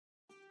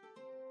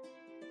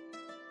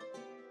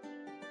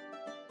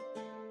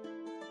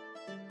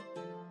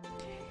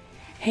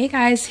Hey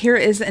guys, here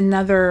is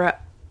another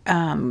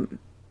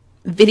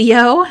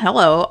video,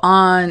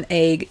 on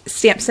a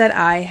stamp set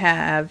I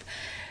have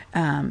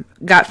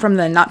got from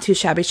the Not Too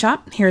Shabby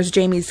shop. Here's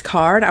Jamie's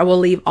card. I will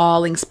leave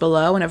all links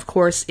below, and of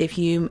course, if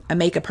you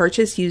make a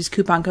purchase, use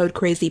coupon code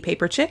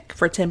CrazyPaperChick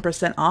for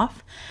 10%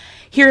 off.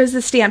 Here is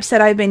the stamp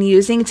set I've been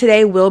using.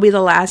 Today will be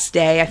the last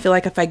day. I feel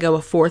like if I go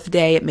a fourth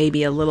day, it may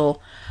be a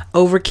little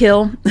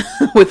overkill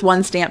with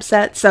one stamp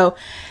set. So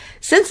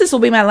since this will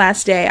be my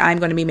last day, I'm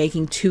going to be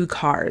making 2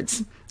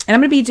 cards. And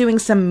I'm going to be doing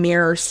some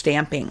mirror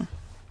stamping.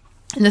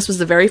 And this was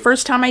the very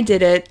first time I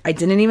did it. I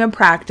didn't even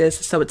practice,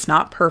 so it's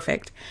not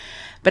perfect.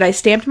 But I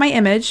stamped my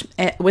image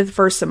with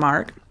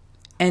Versamark.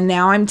 And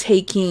now I'm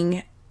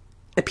taking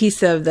a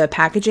piece of the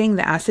packaging,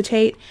 the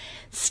acetate,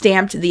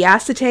 stamped the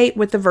acetate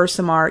with the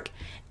Versamark,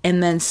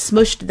 and then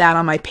smushed that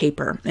on my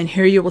paper. And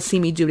here you will see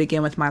me do it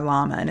again with my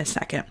llama in a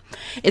second.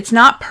 It's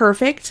not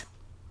perfect,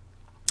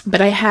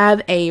 but I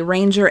have a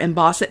Ranger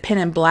Emboss It pen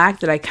in black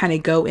that I kind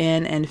of go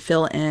in and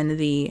fill in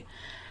the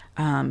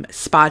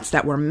spots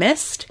that were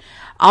missed.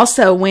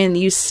 Also, when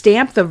you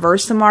stamp the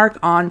Versamark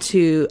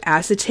onto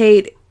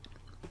acetate,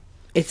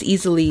 it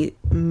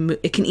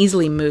can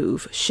easily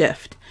move,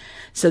 shift.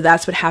 So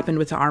that's what happened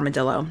with the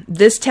armadillo.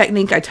 This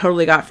technique I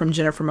totally got from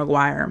Jennifer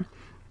McGuire.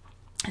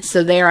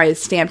 So there I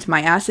stamped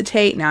my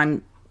acetate. Now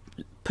I'm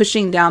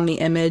pushing down the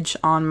image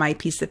on my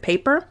piece of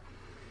paper.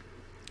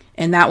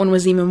 And that one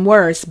was even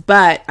worse,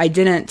 but I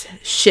didn't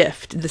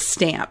shift the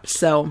stamp.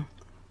 So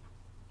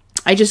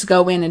I just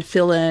go in and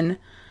fill in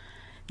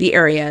the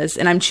areas.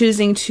 And I'm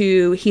choosing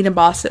to heat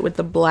emboss it with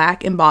the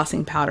black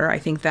embossing powder. I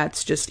think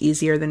that's just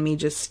easier than me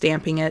just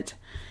stamping it.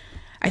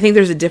 I think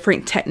there's a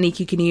different technique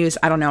you can use.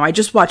 I don't know. I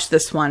just watched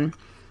this one.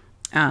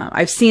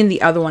 I've seen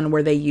the other one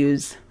where they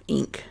use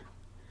ink.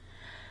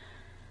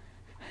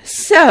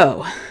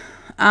 So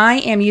I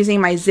am using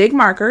my Zig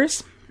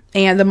markers,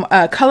 and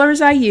the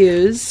colors I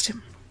used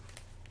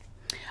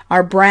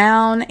are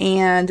brown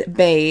and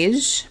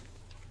beige.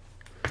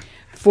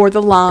 For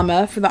the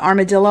llama, for the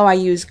armadillo, I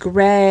use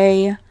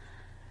gray,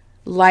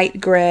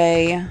 light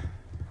gray,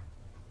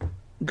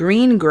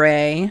 green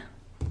gray,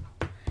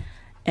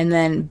 and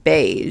then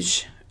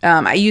beige.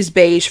 I use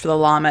beige for the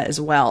llama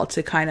as well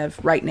to kind of,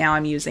 right now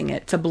I'm using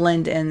it to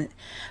blend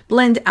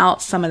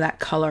out some of that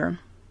color.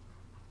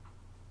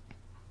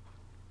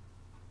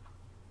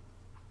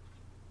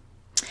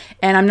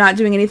 And I'm not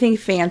doing anything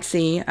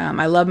fancy.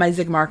 I love my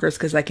Zig markers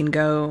because I can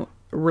go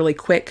really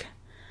quick.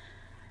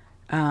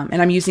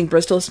 And I'm using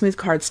Bristol Smooth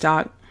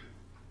cardstock.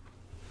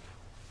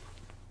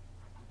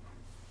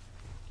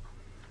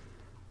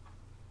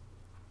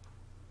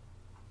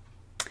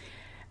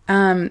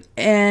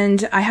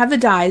 And I have the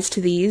dies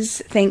to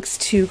these, thanks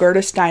to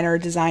Gerda Steiner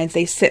Designs.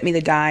 They sent me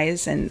the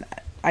dies, and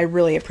I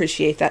really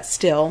appreciate that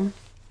still.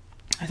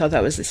 I thought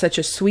that was such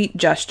a sweet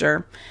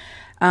gesture.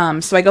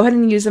 So I go ahead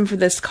and use them for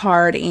this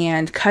card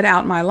and cut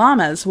out my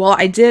llamas. Well,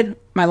 I did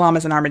my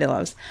llamas and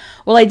armadillos.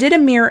 Well, I did a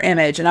mirror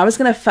image, and I was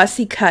going to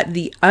fussy cut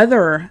the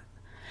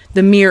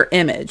mirror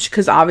image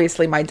because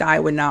obviously my die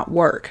would not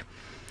work.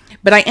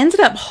 But I ended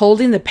up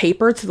holding the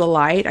paper to the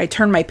light. I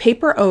turned my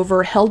paper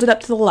over, held it up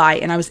to the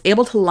light, and I was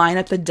able to line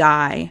up the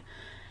die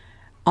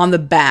on the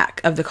back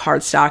of the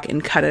cardstock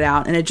and cut it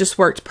out, and it just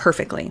worked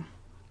perfectly.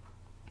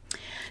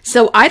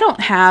 So I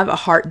don't have a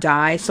heart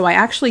die, so I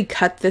actually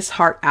cut this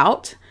heart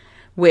out,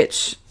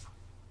 which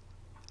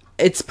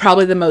it's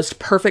probably the most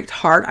perfect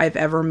heart I've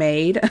ever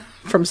made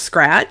from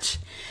scratch.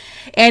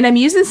 And I'm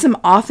using some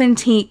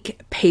Authentique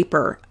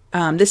paper.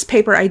 This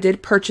paper I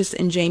did purchase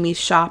in Jamie's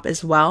shop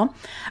as well.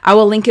 I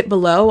will link it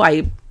below.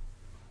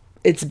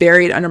 It's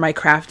buried under my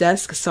craft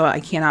desk, so I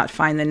cannot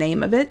find the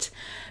name of it.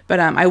 But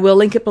I will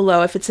link it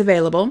below if it's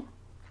available.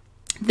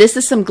 This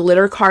is some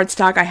glitter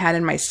cardstock I had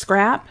in my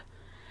scrap.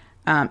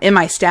 In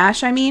my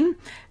stash, I mean.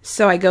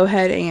 So I go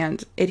ahead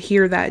and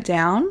adhere that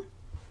down.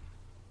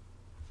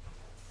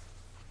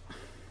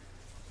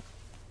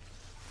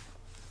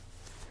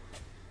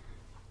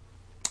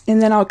 And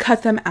then I'll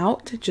cut them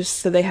out just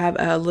so they have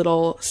a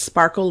little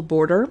sparkle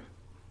border.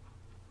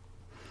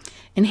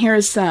 And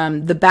here's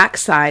the back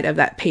side of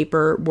that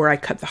paper where I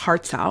cut the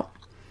hearts out.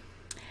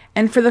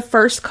 And for the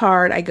first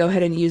card, I go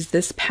ahead and use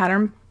this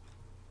pattern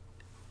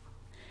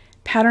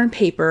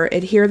paper,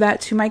 adhere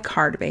that to my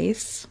card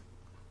base.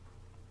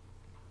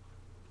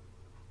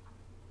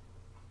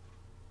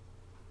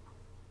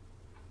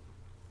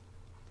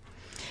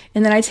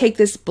 And then I take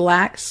this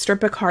black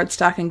strip of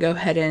cardstock and go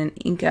ahead and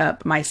ink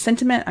up my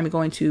sentiment. I'm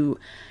going to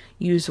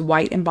use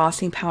white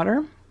embossing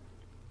powder.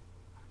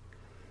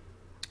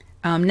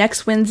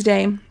 Next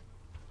Wednesday,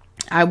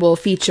 I will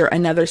feature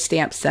another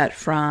stamp set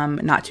from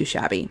Not Too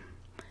Shabby.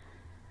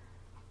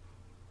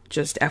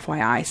 Just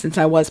FYI, since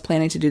I was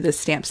planning to do this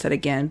stamp set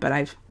again, but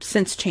I've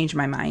since changed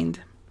my mind.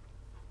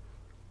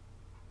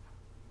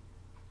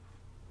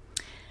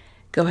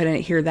 Go ahead and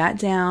adhere that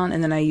down,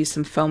 and then I use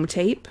some foam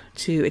tape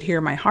to adhere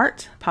my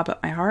heart, pop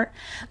up my heart.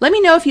 Let me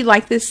know if you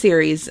like this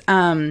series.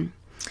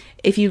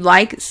 If you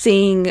like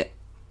seeing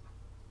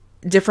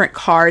different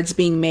cards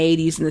being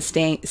made using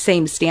the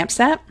same stamp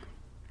set,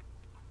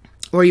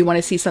 or you want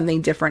to see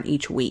something different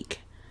each week.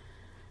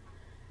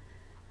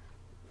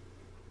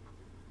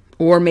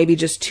 Or maybe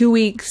just 2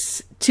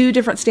 weeks, 2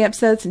 different stamp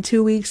sets in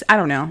 2 weeks. I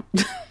don't know.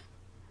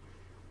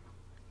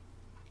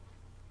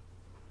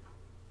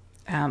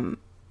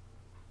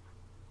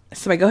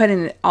 So I go ahead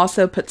and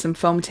also put some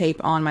foam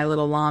tape on my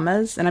little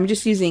llamas. And I'm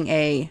just using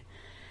a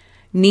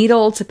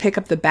needle to pick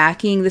up the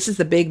backing. This is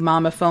the Big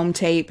Mama foam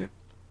tape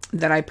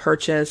that I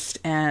purchased,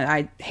 and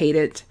I hate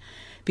it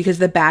because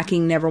the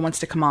backing never wants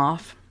to come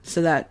off.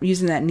 So that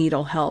using that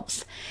needle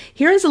helps.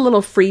 Here is a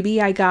little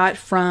freebie I got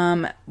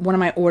from one of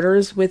my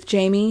orders with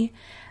Jamie.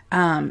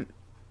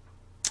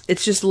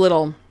 It's just a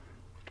little,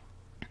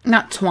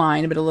 not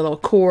twine, but a little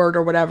cord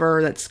or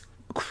whatever that's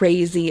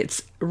crazy.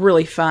 It's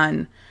really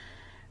fun.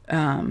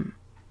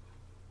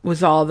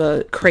 With all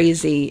the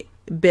crazy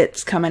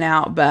bits coming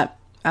out, but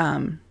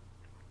tying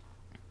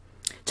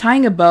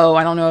a bow,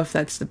 I don't know if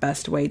that's the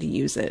best way to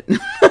use it,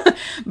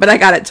 but I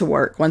got it to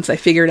work once I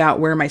figured out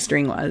where my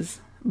string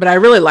was. But I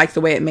really like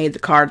the way it made the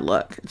card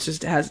look. It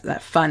just has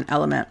that fun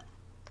element.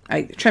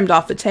 I trimmed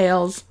off the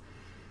tails.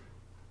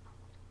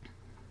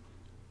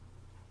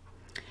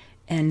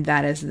 And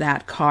that is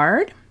that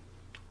card.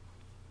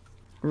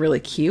 Really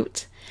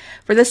cute.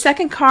 For the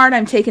second card,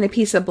 I'm taking a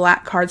piece of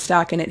black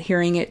cardstock and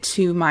adhering it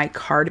to my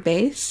card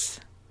base.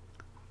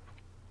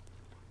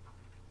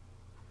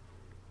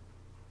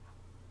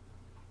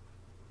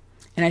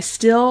 And I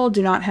still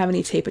do not have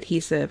any tape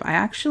adhesive. I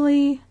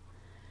actually,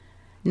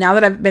 now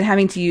that I've been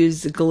having to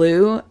use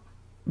glue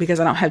because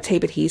I don't have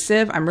tape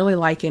adhesive, I'm really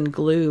liking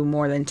glue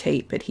more than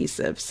tape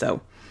adhesive.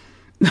 So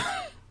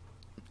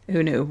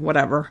who knew?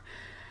 Whatever.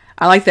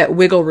 I like that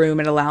wiggle room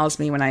it allows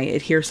me when I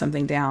adhere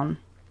something down.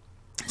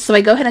 So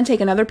I go ahead and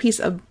take another piece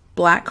of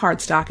black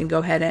cardstock and go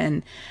ahead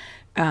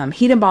and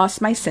heat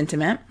emboss my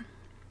sentiment.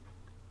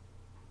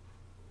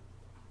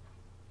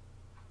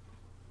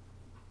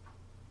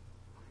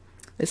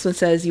 This one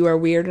says, "You are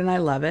weird and I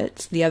love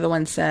it." The other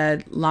one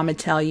said, "Llama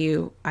tell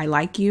you I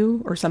like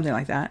you," or something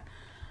like that.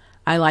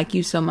 I like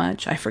you so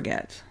much. I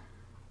forget.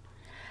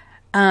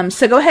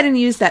 So go ahead and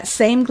use that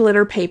same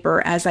glitter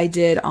paper as I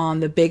did on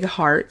the big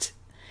heart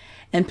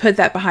and put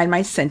that behind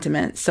my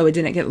sentiment so it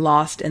didn't get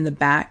lost in the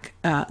back,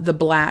 the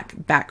black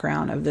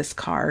background of this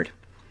card.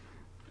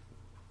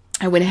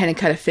 I went ahead and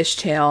cut a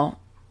fishtail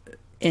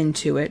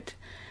into it.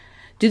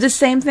 Do the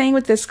same thing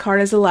with this card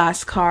as the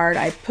last card.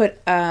 I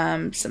put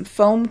some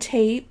foam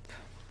tape.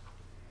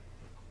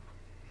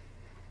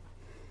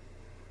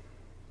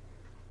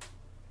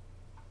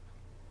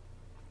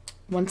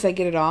 Once I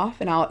get it off,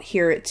 and I'll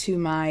adhere it to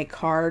my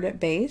card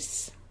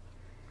base.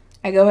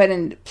 I go ahead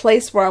and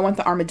place where I want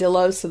the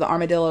armadillo so the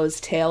armadillo's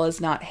tail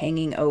is not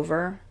hanging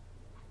over.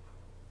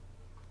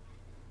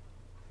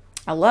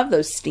 I love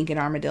those stinking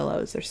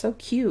armadillos. They're so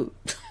cute.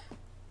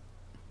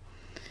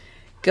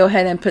 Go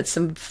ahead and put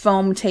some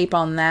foam tape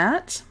on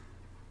that.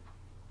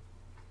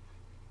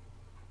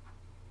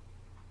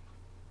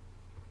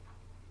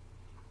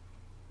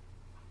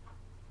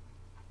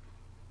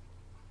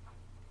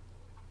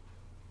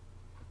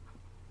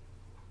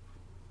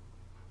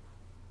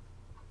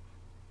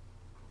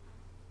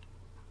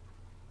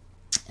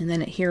 And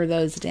then adhere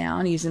those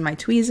down using my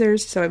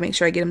tweezers so I make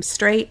sure I get them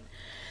straight.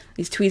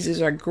 These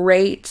tweezers are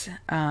great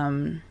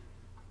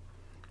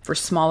for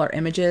smaller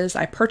images.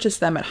 I purchased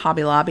them at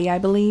Hobby Lobby, I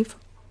believe.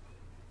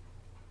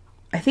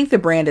 I think the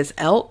brand is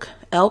Elk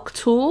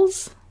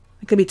Tools.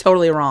 I could be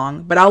totally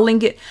wrong, but I'll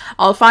link it.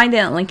 I'll find it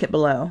and link it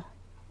below.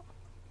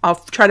 I'll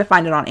try to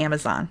find it on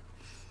Amazon.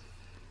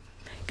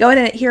 Go ahead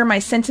and adhere my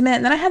sentiment.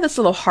 And then I have this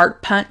little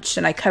heart punch,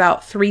 and I cut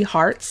out 3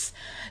 hearts.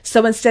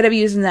 So instead of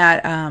using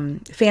that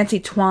fancy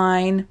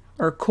twine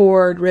or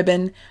cord,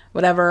 ribbon,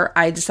 whatever,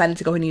 I decided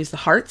to go ahead and use the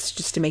hearts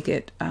just to make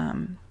it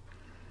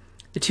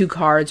the 2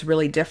 cards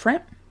really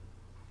different.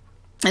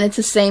 And it's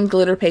the same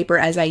glitter paper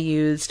as I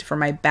used for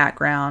my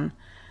background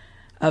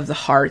of the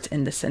heart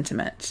and the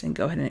sentiment, and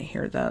go ahead and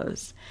adhere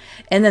those.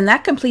 And then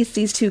that completes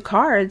these 2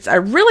 cards. I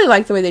really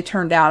like the way they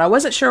turned out. I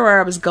wasn't sure where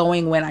I was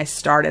going when I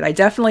started. I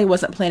definitely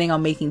wasn't planning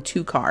on making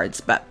 2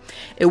 cards, but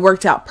it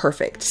worked out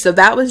perfect. So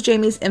that was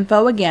Jamie's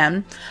info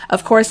again.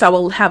 Of course, I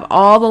will have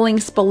all the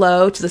links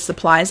below to the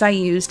supplies I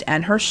used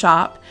and her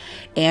shop.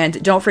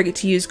 And don't forget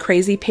to use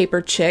Crazy Paper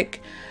Chick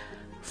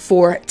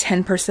for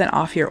 10%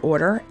 off your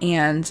order.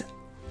 And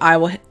I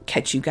will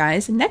catch you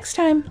guys next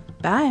time.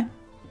 Bye.